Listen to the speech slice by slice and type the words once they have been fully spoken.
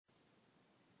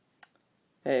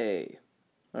Hey,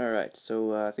 alright,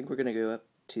 so I think we're going to go up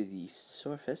to the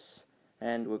surface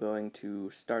and we're going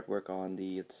to start work on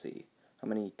the, let's see, how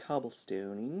many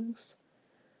cobblestonings?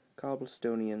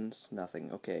 Cobblestonians,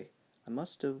 nothing, okay. I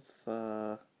must have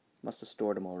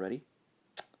stored them already.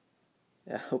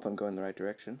 I hope I'm going the right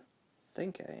direction.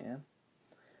 Think I am.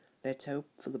 Let's hope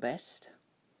for the best.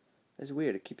 It's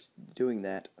weird, it keeps doing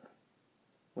that.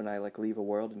 When I leave a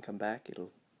world and come back, it'll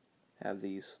have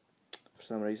these, for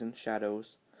some reason,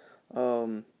 shadows.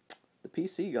 Um, the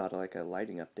PC got a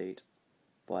lighting update,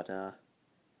 but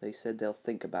they said they'll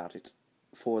think about it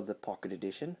for the Pocket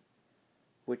Edition,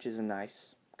 which is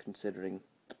nice, considering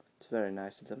it's very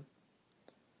nice of them,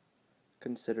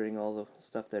 considering all the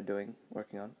stuff they're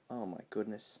working on. Oh my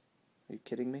goodness, are you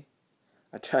kidding me?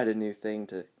 I tried a new thing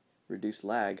to reduce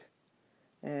lag,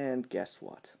 and guess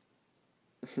what?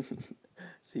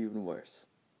 It's even worse.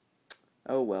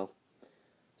 Oh well.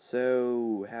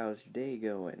 So, how's your day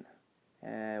going?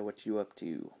 What you up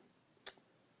to?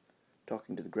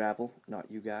 Talking to the gravel,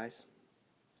 not you guys,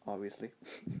 obviously.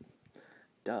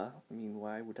 Duh, I mean,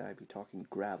 why would I be talking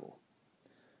gravel?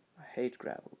 I hate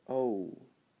gravel. Oh,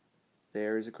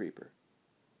 there is a creeper.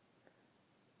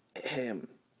 Ahem.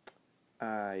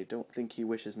 I don't think he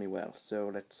wishes me well,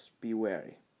 so let's be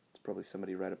wary. It's probably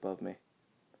somebody right above me.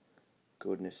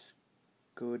 Goodness.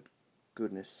 Good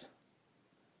goodness.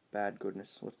 Bad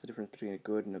goodness. What's the difference between a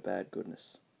good and a bad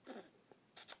goodness?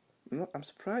 I'm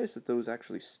surprised that those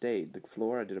actually stayed. The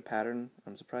floor, I did a pattern.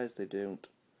 I'm surprised they don't.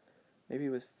 Maybe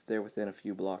if they're within a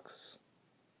few blocks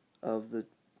of the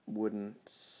wooden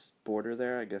border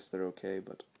there, I guess they're okay,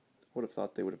 but I would have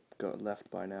thought they would have got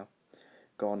left by now.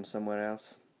 Gone somewhere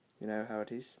else. You know how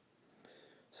it is.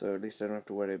 So at least I don't have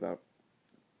to worry about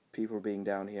people being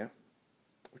down here,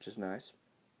 which is nice.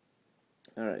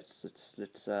 All right, so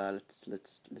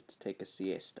let's take a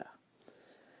siesta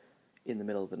in the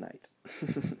middle of the night.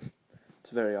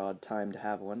 It's a very odd time to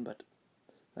have one, but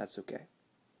that's okay.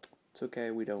 It's okay.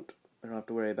 We don't have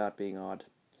to worry about being odd.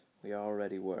 We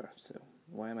already were. So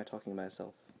why am I talking to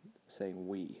myself, saying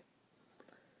we?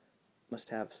 Must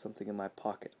have something in my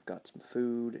pocket. I've got some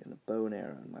food and a bow and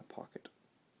arrow in my pocket.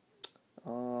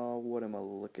 What am I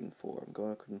looking for? I'm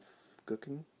going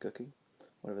cooking,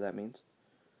 whatever that means.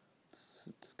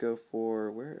 Let's go for,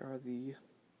 where are the,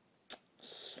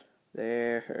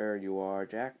 there you are,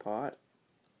 jackpot.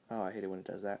 Oh, I hate it when it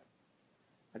does that.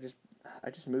 I just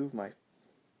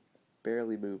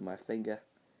barely move my finger,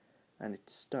 and it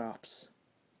stops.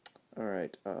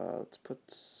 Alright, let's put,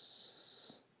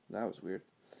 that was weird.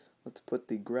 Let's put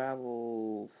the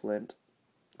gravel flint.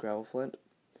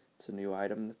 It's a new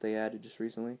item that they added just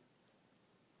recently.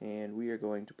 And we are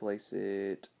going to place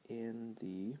it in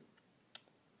the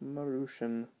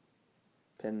Marusian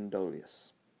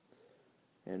Pendolius.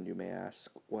 And you may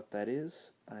ask what that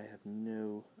is. I have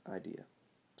no idea.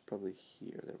 It's probably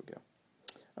here. There we go.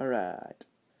 Alright.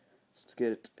 Let's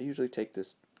get it. I usually take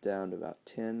this down to about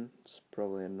 10. It's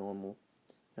probably a normal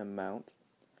amount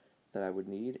that I would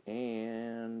need.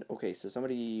 And okay, so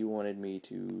somebody wanted me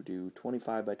to do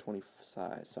 25 by 20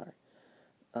 size. Sorry.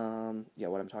 Yeah,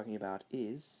 what I'm talking about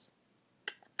is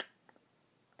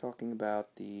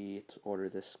let's order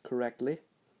this correctly.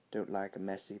 Don't like a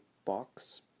messy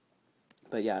box.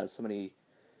 But yeah, somebody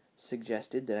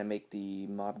suggested that I make the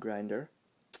mob grinder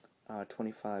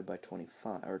 25 by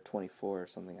 25 or 24 or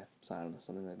something. I don't know,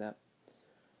 something like that.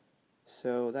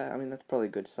 So that's probably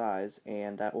a good size,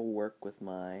 and that will work with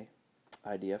my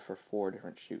idea for 4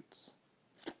 different shoots.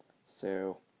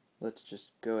 So let's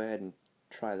just go ahead and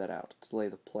try that out. Let's lay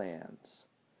the plans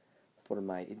for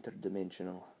my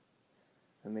interdimensional,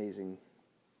 amazing,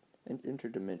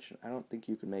 interdimensional. I don't think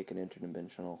you can make an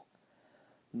interdimensional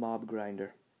mob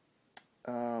grinder.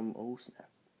 Oh snap.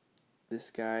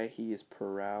 This guy, he is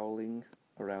prowling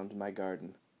around my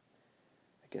garden.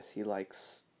 I guess he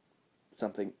likes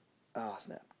something. Oh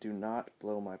snap. Do not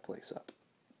blow my place up.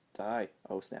 Die.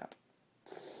 Oh snap.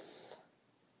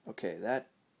 Okay, that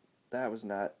was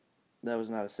not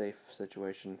a safe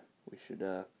situation. We should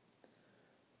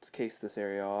let's case this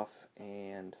area off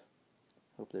and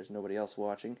hope there's nobody else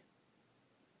watching.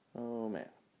 Oh man.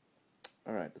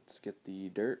 Alright, let's get the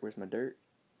dirt. Where's my dirt?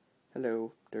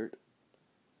 Hello, dirt.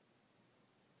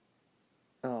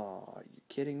 Oh, are you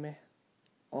kidding me?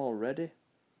 Already?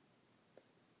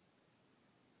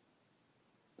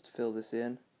 Let's fill this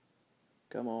in.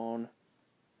 Come on.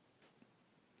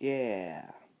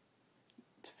 Yeah.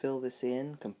 Let's fill this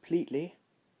in completely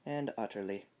and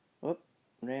utterly. Whoop,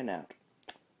 ran out.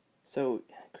 So,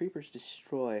 creepers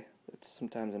destroy. It's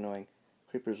sometimes annoying.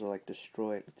 Creepers are like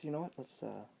destroy. You know what? Let's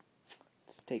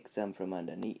take some from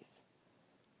underneath.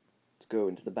 Let's go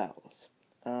into the bowels.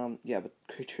 Yeah, but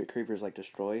creepers like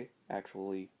destroy,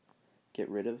 actually get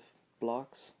rid of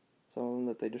blocks, some of them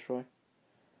that they destroy,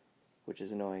 which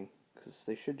is annoying, because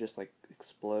they should just like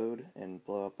explode and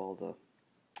blow up all the,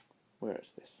 where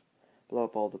is this? Blow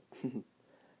up all the,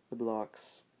 the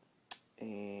blocks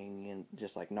and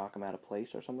just like knock them out of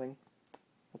place or something.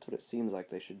 That's what it seems like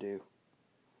they should do.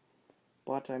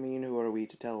 But I mean, who are we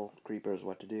to tell creepers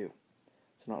what to do?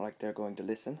 It's not like they're going to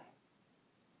listen.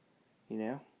 You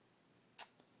know?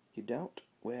 You don't?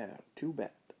 Well, too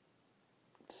bad.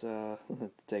 Let's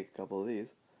take a couple of these.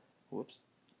 Whoops.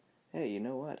 Hey, you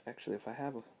know what? Actually, if I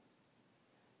have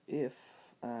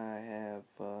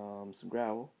some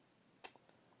gravel,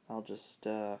 I'll just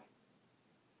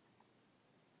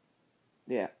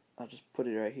yeah, I'll just put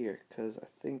it right here because I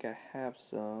think I have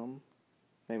some.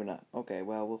 Maybe not. Okay,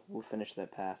 well we'll finish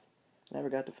that path. I never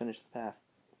got to finish the path.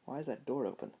 Why is that door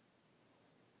open?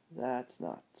 That's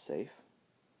not safe.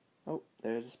 Oh,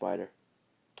 there's a spider.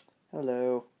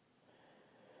 Hello.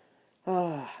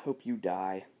 Ah, hope you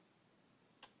die.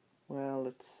 Well,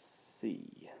 let's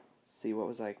see. What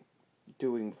was I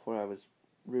doing before I was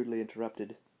rudely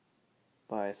interrupted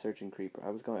by a searching creeper?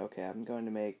 Okay, I'm going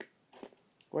to make,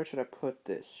 where should I put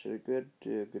this? Good.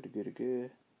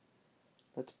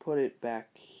 Let's put it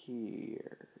back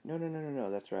here.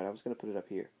 No, that's right, I was going to put it up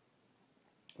here.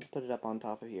 Let's put it up on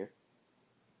top of here.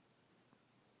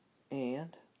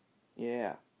 And,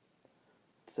 yeah.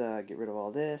 Let's get rid of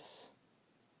all this.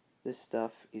 This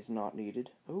stuff is not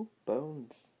needed. Oh,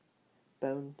 bones.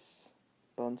 Bones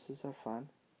are fun.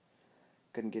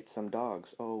 Gonna get some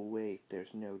dogs. Oh, wait,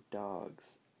 there's no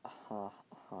dogs.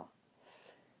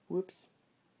 Whoops.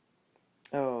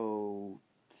 Oh,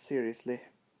 seriously.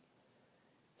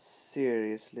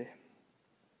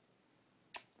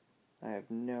 I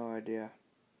have no idea.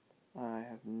 I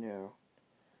have no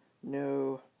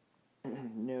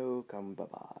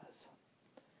kumbabas.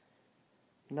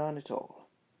 None at all.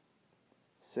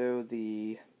 So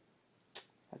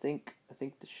I think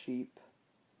the sheep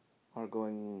are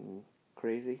going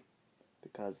crazy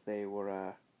because they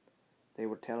were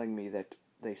telling me that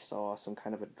they saw some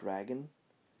kind of a dragon,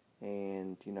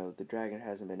 and the dragon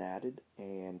hasn't been added,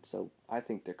 and so I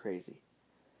think they're crazy.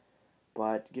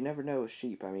 But you never know with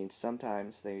sheep. I mean,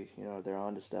 sometimes they're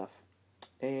onto stuff,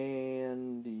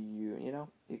 and you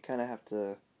kind of have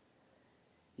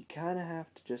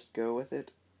to just go with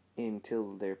it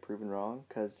until they're proven wrong,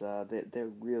 because they're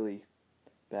really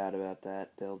bad about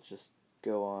that. They'll just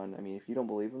go on. I mean, if you don't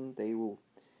believe them, you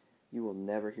will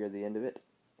never hear the end of it.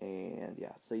 And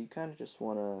yeah, so you kind of just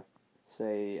want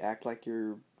to act like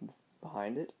you're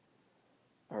behind it,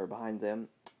 or behind them.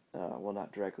 Well,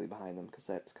 not directly behind them, because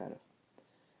that's kind of,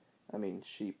 I mean,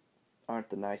 sheep aren't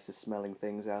the nicest smelling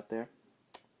things out there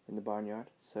in the barnyard.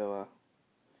 So,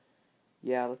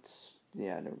 yeah,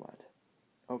 never mind.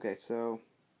 Okay, so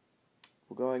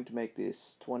we're going to make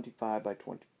this 25 by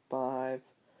 25,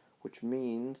 which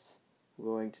means we're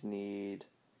going to need,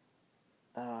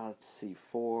 let's see, it's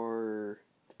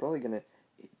probably going to,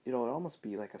 it'll almost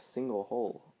be like a single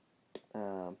hole,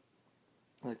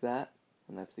 like that,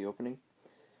 and that's the opening.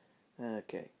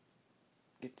 Okay,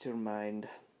 get your mind.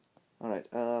 Alright,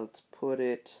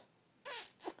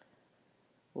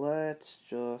 let's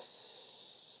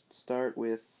just start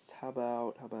with, how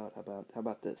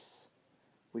about this?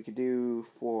 We could do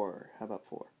 4. How about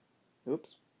 4?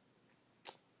 Oops.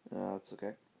 That's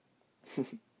okay.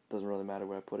 Doesn't really matter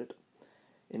where I put it.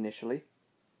 Initially.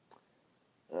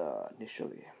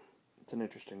 Initially. It's an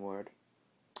interesting word.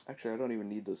 Actually, I don't even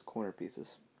need those corner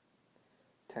pieces.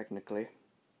 Technically.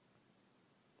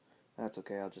 That's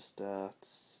okay, I'll just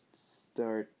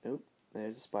start. Oh,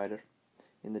 there's a spider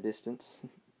in the distance.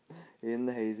 In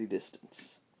the hazy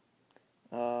distance.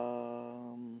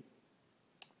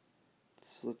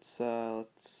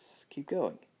 Let's keep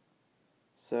going.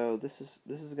 So this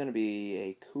is going to be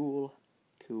a cool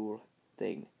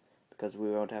thing, because we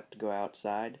won't have to go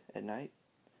outside at night,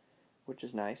 which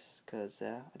is nice, because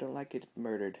I don't like it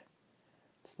murdered.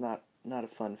 It's not a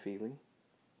fun feeling,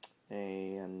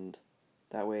 and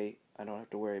that way I don't have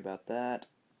to worry about that.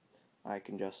 I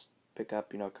can just pick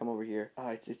up, come over here.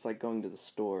 It's like going to the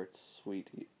store. It's sweet,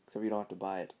 except you don't have to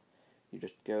buy it. You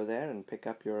just go there and pick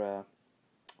up your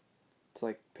it's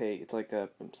like a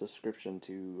subscription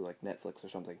to like Netflix or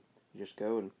something. You just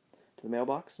go and to the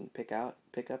mailbox and pick up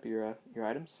your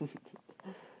items,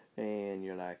 and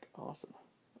you're like, awesome.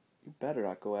 You better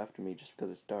not go after me just because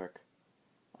it's dark.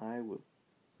 I will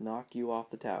knock you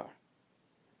off the tower.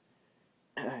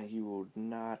 You will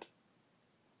not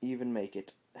even make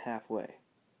it halfway.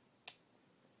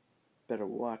 Better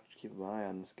watch. Keep an eye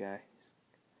on this guy.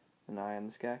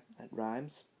 That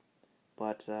rhymes.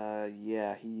 But,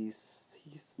 yeah, he's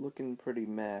looking pretty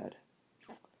mad.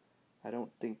 I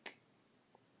don't think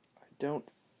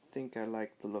I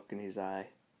like the look in his eye.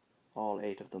 All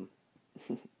 8 of them.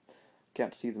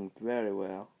 Can't see them very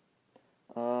well.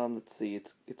 Let's see,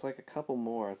 it's like a couple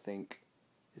more, I think,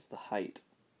 is the height.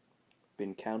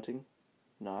 Been counting?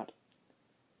 Not.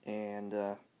 And,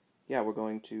 yeah, they're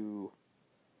going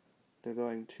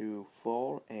to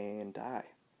fall and die.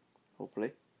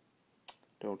 Hopefully.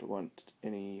 Don't want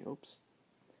any, oops.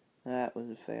 That was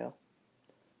a fail.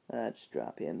 Let's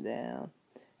drop him down.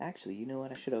 Actually, you know what,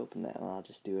 I should open that. I'll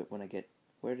just do it when I get,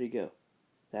 where did he go?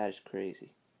 That is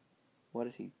crazy. What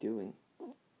is he doing?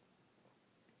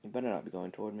 He better not be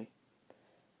going toward me.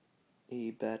 He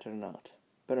better not.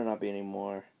 Better not be any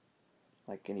more,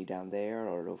 like any down there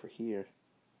or over here.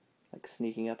 Like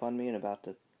sneaking up on me and about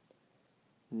to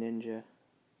ninja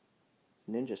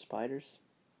spiders?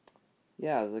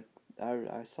 Yeah,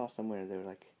 I saw somewhere they were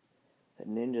like, that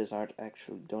ninjas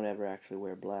don't ever actually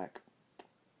wear black.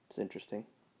 It's interesting.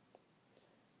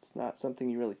 It's not something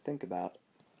you really think about.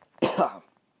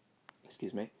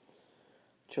 Excuse me.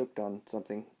 Choked on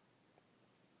something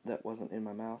that wasn't in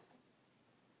my mouth.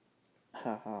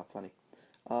 Haha, funny.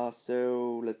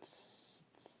 So let's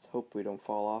hope we don't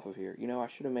fall off of here. You know, I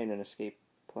should have made an escape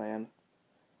plan.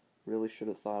 Really should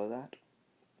have thought of that.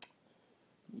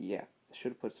 Yeah, I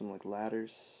should have put some like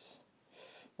ladders.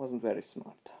 Wasn't very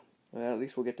smart. Well, at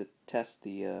least we'll get to test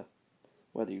the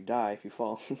whether you die if you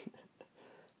fall.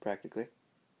 Practically.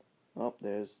 Oh,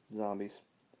 there's zombies.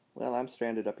 Well, I'm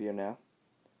stranded up here now.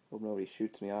 Hope nobody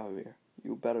shoots me off of here.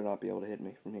 You better not be able to hit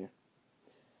me from here.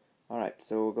 Alright,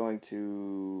 so we're going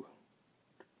to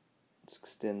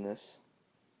extend this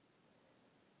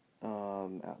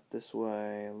out this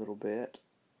way a little bit.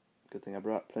 Good thing I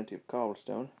brought plenty of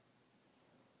cobblestone,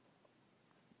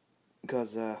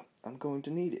 because I'm going to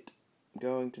need it. I'm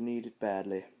going to need it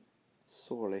badly.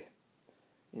 Sorely.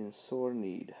 In sore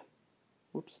need.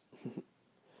 Whoops.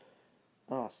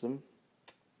 Awesome.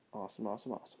 Awesome,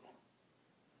 awesome, awesome.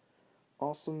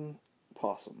 Awesome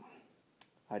possum.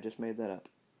 I just made that up.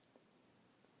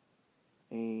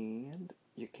 And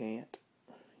you can't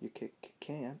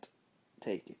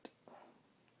take it.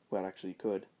 Well, actually you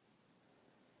could.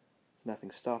 There's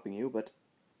nothing stopping you, but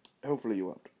hopefully you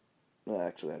won't.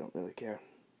 Actually, I don't really care.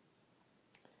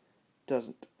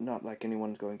 Not like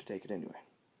anyone's going to take it anyway.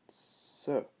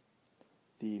 So,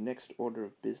 the next order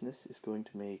of business is going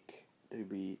to make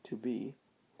the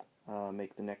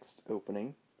next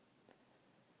opening.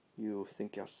 You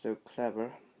think you're so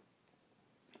clever,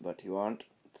 but you aren't.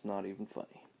 It's not even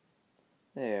funny.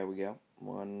 There we go.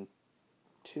 1,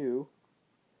 2,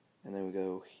 and then we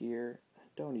go here.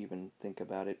 Don't even think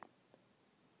about it.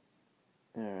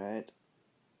 Alright.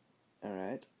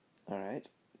 Alright. Alright.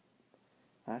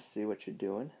 I see what you're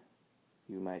doing,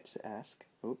 you might ask.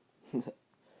 Oop.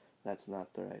 That's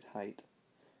not the right height.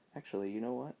 Actually, you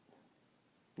know what?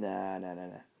 Nah.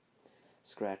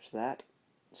 Scratch that.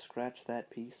 Scratch that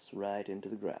piece right into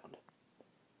the ground.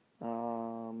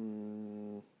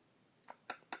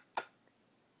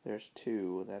 There's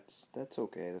 2. That's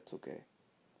okay. That's okay.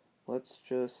 Let's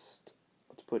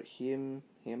put him.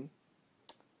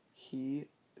 He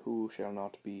who shall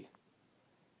not be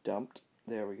dumped.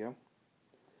 There we go.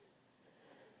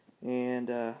 And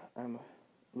I'm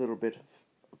a little bit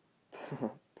of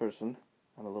a person.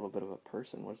 I'm a little bit of a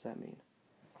person. What does that mean?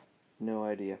 No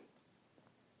idea.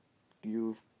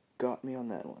 You've got me on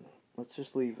that one. Let's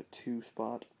just leave a 2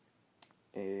 spot,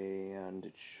 and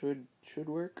it should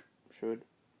work. Should.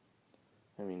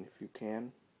 I mean, if you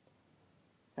can.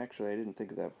 Actually, I didn't think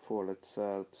of that before. Let's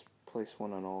place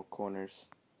one on all corners,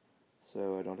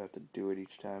 so I don't have to do it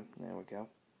each time. There we go.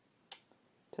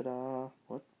 Ta-da!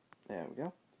 What? There we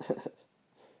go.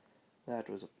 That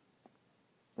was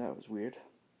weird.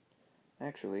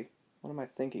 Actually, what am I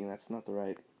thinking? That's not the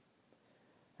right.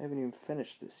 I haven't even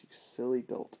finished this, you silly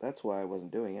dolt. That's why I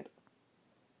wasn't doing it.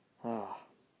 Ah,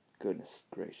 goodness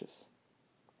gracious.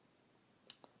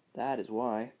 That is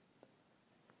why.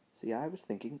 See, I was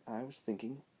thinking,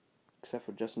 except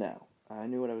for just now. I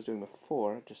knew what I was doing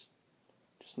before, just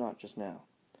not just now.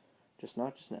 Just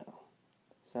not just now.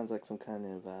 Sounds like some kind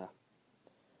of,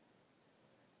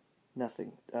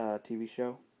 nothing, TV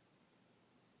show.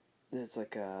 It's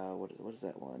like, what is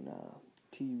that one?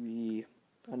 TV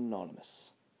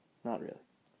Anonymous. Not really.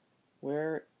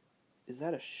 Where, is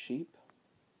that a sheep?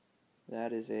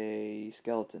 That is a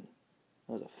skeleton.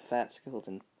 That was a fat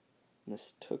skeleton.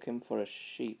 Mistook him for a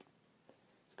sheep.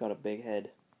 He's got a big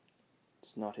head.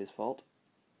 It's not his fault.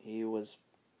 He was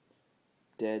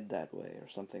dead that way or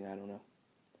something, I don't know.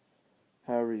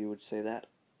 However you would say that.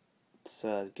 let's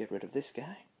get rid of this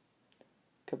guy.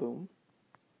 Kaboom.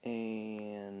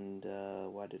 And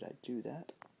why did I do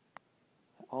that?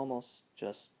 I almost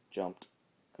just jumped.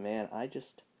 Man, I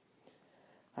just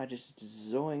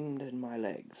zoinged in my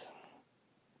legs.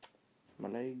 My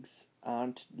legs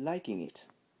aren't liking it.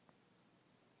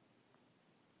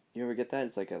 You ever get that?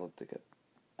 It's like you're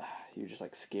just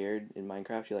like scared in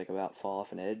Minecraft. You like about fall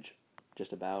off an edge,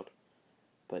 just about,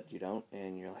 but you don't,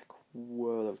 and you're like,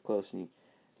 whoa, that was close. And you,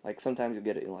 like, sometimes you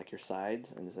get it in like your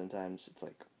sides, and sometimes it's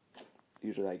like,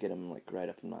 usually I get them like right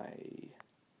up in my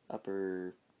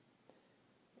upper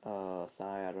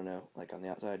thigh. I don't know, like on the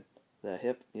outside, the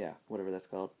hip. Yeah, whatever that's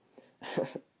called.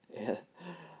 Yeah.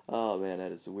 Oh man,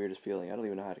 that is the weirdest feeling. I don't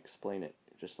even know how to explain it.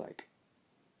 Just like,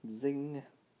 zing.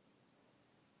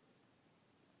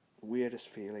 Weirdest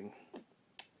feeling.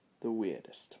 The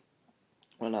weirdest.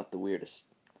 Well, not the weirdest.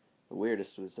 The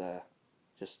weirdest was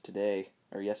just today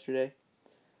or yesterday.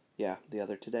 Yeah, the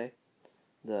other today.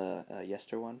 The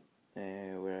yester one,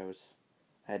 where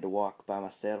I had to walk by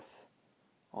myself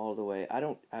all the way. I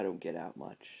don't get out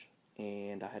much,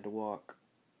 and I had to walk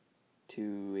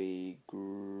to a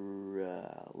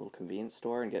little convenience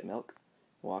store and get milk,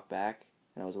 walk back,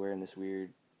 and I was wearing this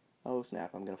weird, oh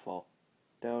snap, I'm gonna fall.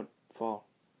 Don't fall.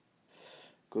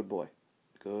 Good boy.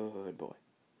 Good boy.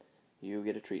 You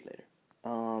get a treat later.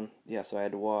 Yeah, so I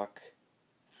had to walk,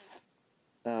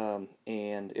 and,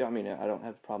 I mean, I don't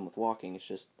have a problem with walking, it's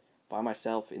just by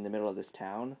myself in the middle of this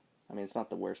town. I mean, it's not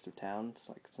the worst of towns,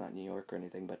 like, it's not New York or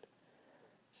anything, but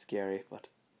scary, but,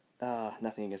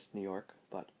 nothing against New York,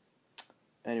 but,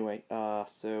 anyway, and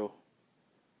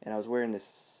I was wearing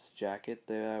this jacket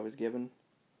that I was given,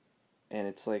 and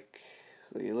it's like,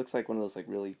 it looks like one of those, like,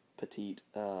 really petite,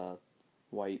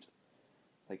 white,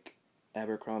 like,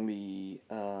 Abercrombie,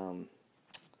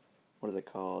 what are they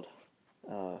called,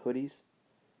 hoodies,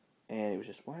 and it was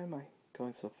just, why am I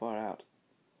going so far out?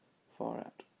 Far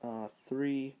out.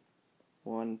 3,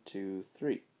 1, 2,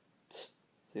 3.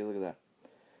 See, look at that.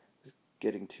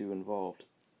 Getting too involved.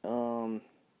 So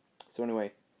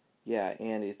anyway, yeah,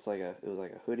 and it was like a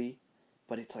hoodie,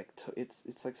 but it's like it's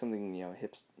like something,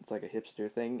 it's like a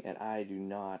hipster thing, and I do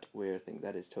not wear things.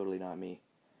 That is totally not me.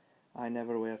 I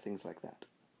never wear things like that.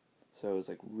 So it was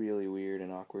like really weird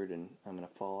and awkward, and I'm gonna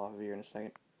fall off of here in a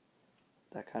second.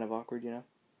 That kind of awkward,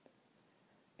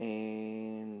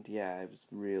 And yeah, it was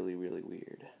really, really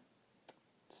weird.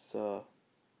 So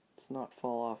let's not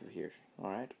fall off of here,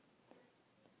 alright?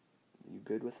 You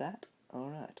good with that?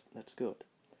 Alright, that's good.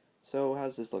 So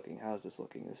how's this looking? I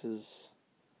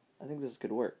think this is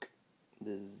good work.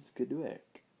 This is good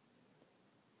work.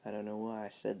 I don't know why I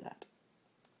said that.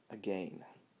 Again.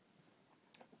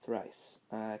 Thrice.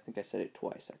 I think I said it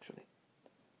twice, actually.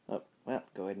 Oh, well,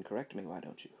 go ahead and correct me, why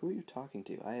don't you? Who are you talking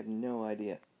to? I have no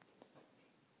idea.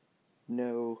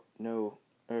 No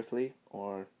earthly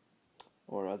or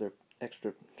other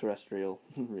extraterrestrial.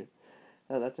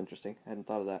 Oh, that's interesting. I hadn't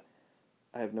thought of that.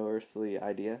 I have no earthly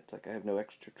idea. It's like I have no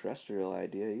extraterrestrial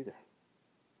idea either.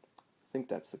 I think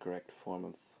that's the correct form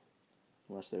of,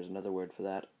 unless there's another word for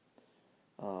that.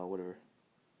 Whatever.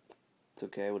 It's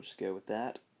okay, we'll just go with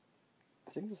that.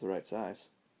 I think this is the right size.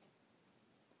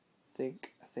 I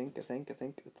think.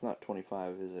 It's not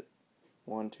 25, is it?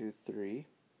 1, 2, 3,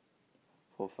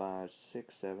 4, 5,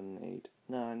 6, 7, 8,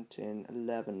 9, 10,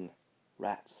 11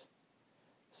 rats.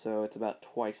 So it's about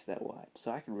twice that wide.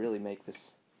 So I could really make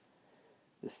this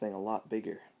thing a lot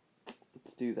bigger.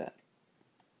 Let's do that.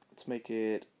 Let's make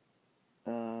it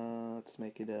I'm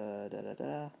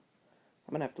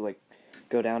gonna have to like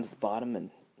go down to the bottom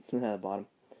and bottom,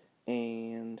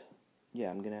 and yeah,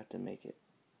 I'm gonna have to make it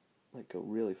like go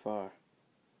really far.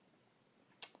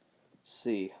 Let's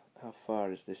see, how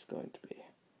far is this going to be?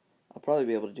 I'll probably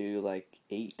be able to do like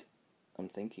 8. I'm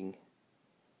thinking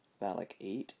about like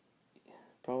 8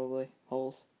 probably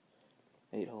holes.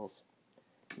 8 holes.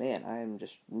 Man, I am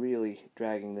just really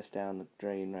dragging this down the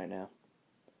drain right now.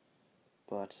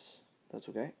 But that's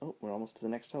okay. Oh, we're almost to the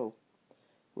next hole.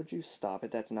 Would you stop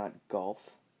it? That's not golf.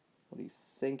 What are you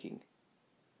thinking?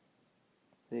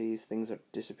 These things are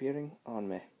disappearing on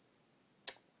me.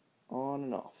 On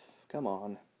and off. Come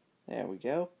on. There we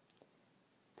go.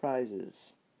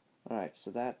 Prizes. Alright, so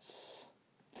that's...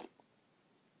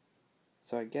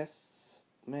 So I guess...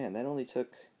 Man, that only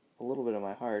took a little bit of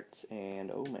my hearts,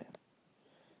 and... Oh, man.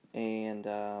 And,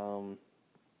 it's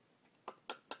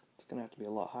gonna have to be a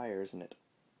lot higher, isn't it?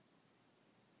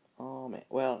 Oh, man.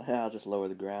 Well, I'll just lower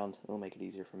the ground. It'll make it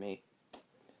easier for me.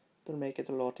 It'll make it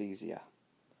a lot easier.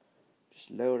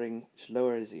 Just lower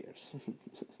his ears.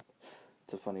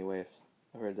 It's a funny way.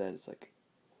 I've heard that. It's like,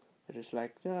 they're just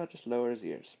like, yeah, just lower his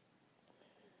ears.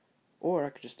 Or I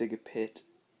could just dig a pit.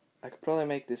 I could probably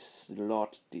make this a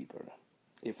lot deeper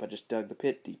if I just dug the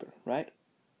pit deeper, right?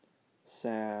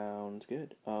 Sounds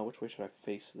good. Which way should I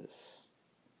face this?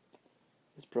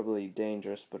 It's probably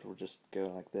dangerous, but we'll just go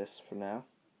like this for now.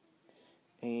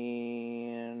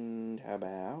 And how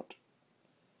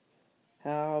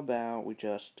about we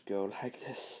just go like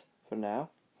this for now,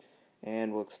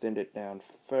 and we'll extend it down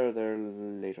further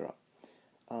later on.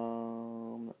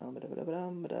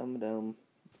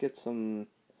 Let's get some.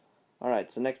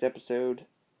 Alright, so next episode,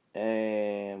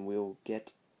 and we'll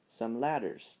get some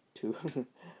ladders to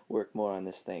work more on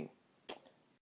this thing.